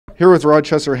Here with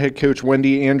Rochester head coach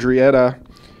Wendy Andreatta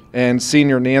and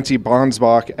senior Nancy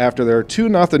Bansback after their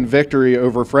 2-0 victory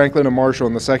over Franklin and Marshall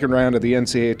in the second round of the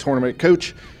NCAA tournament.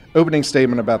 Coach, opening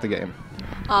statement about the game.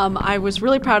 I was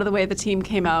really proud of the way the team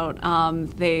came out.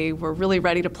 They were really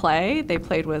ready to play. They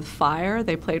played with fire.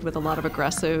 They played with a lot of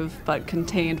aggressive but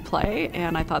contained play,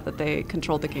 and I thought that they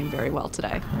controlled the game very well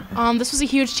today. This was a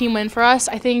huge team win for us.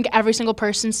 I think every single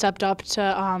person stepped up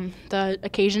to the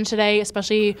occasion today,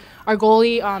 especially our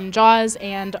goalie, Jaws,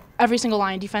 and every single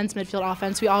line, defense, midfield,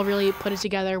 offense. We all really put it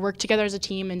together, worked together as a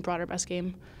team, and brought our best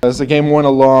game. As the game went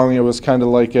along, it was kind of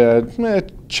like a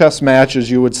chess match, as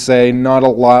you would say. Not a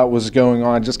lot was going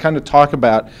on. Just kind of talk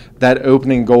about that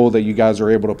opening goal that you guys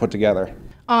were able to put together.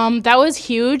 That was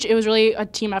huge. It was really a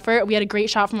team effort. We had a great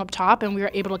shot from up top, and we were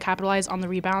able to capitalize on the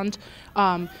rebound.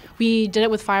 We did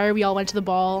it with fire. We all went to the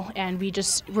ball, and we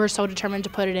just were so determined to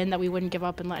put it in that we wouldn't give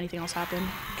up and let anything else happen.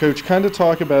 Coach, kind of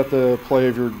talk about the play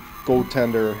of your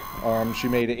goaltender. She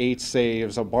made 8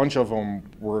 saves. A bunch of them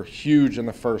were huge in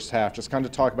the first half. Just kind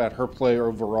of talk about her play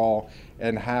overall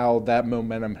and how that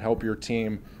momentum helped your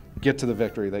team get to the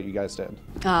victory that you guys did.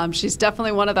 She's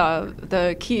definitely one of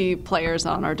the key players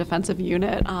on our defensive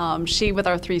unit. She, with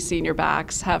our 3 senior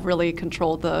backs, have really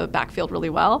controlled the backfield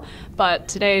really well. But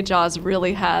today, Jaws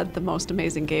really had the most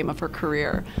amazing game of her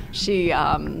career.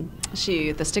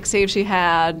 The stick save she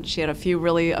had a few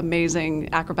really amazing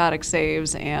acrobatic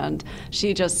saves, and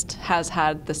she just has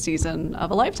had the season of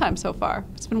a lifetime so far.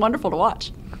 It's been wonderful to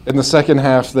watch. In the second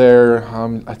half there,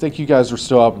 I think you guys were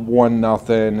still up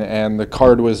 1-0, and the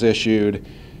card was issued.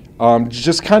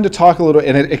 Just kind of talk a little,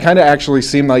 and it kind of actually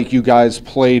seemed like you guys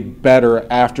played better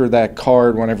after that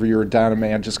card whenever you were down a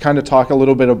man. Just kind of talk a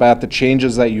little bit about the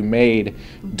changes that you made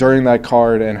during that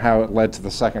card and how it led to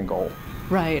the second goal.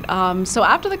 Right. So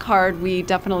after the card, we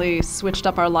definitely switched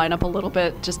up our lineup a little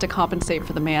bit just to compensate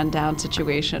for the man down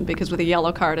situation, because with a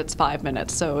yellow card, it's 5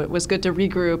 minutes. So it was good to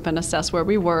regroup and assess where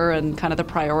we were and kind of the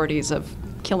priorities of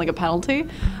killing a penalty.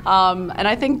 And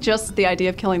I think just the idea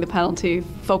of killing the penalty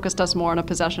focused us more on a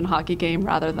possession hockey game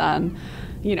rather than,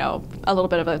 a little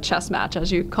bit of a chess match, as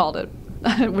you called it,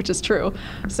 which is true.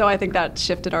 So I think that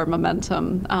shifted our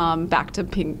momentum back to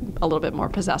being a little bit more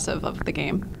possessive of the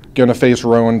game. Going to face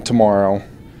Rowan tomorrow.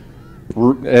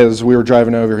 As we were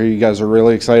driving over here, you guys are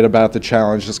really excited about the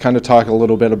challenge. Just kind of talk a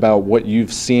little bit about what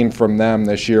you've seen from them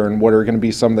this year and what are going to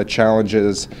be some of the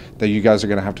challenges that you guys are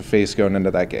going to have to face going into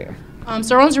that game.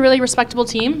 So Rowan's a really respectable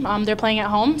team. They're playing at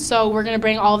home, so we're going to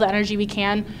bring all the energy we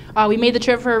can. We made the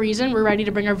trip for a reason. We're ready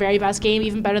to bring our very best game,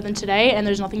 even better than today, and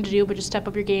there's nothing to do but just step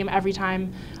up your game every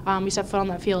time we step foot on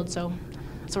that field. So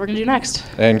that's what we're going to do next.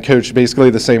 And Coach, basically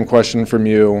the same question from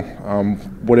you.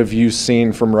 What have you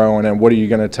seen from Rowan, and what are you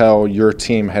going to tell your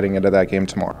team heading into that game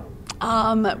tomorrow?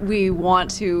 We want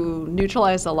to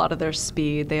neutralize a lot of their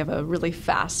speed. They have a really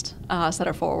fast set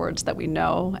of forwards that we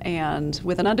know, and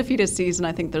with an undefeated season,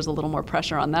 I think there's a little more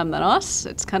pressure on them than us.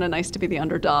 It's kind of nice to be the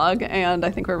underdog, and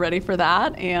I think we're ready for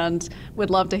that, and would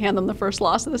love to hand them the first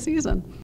loss of the season.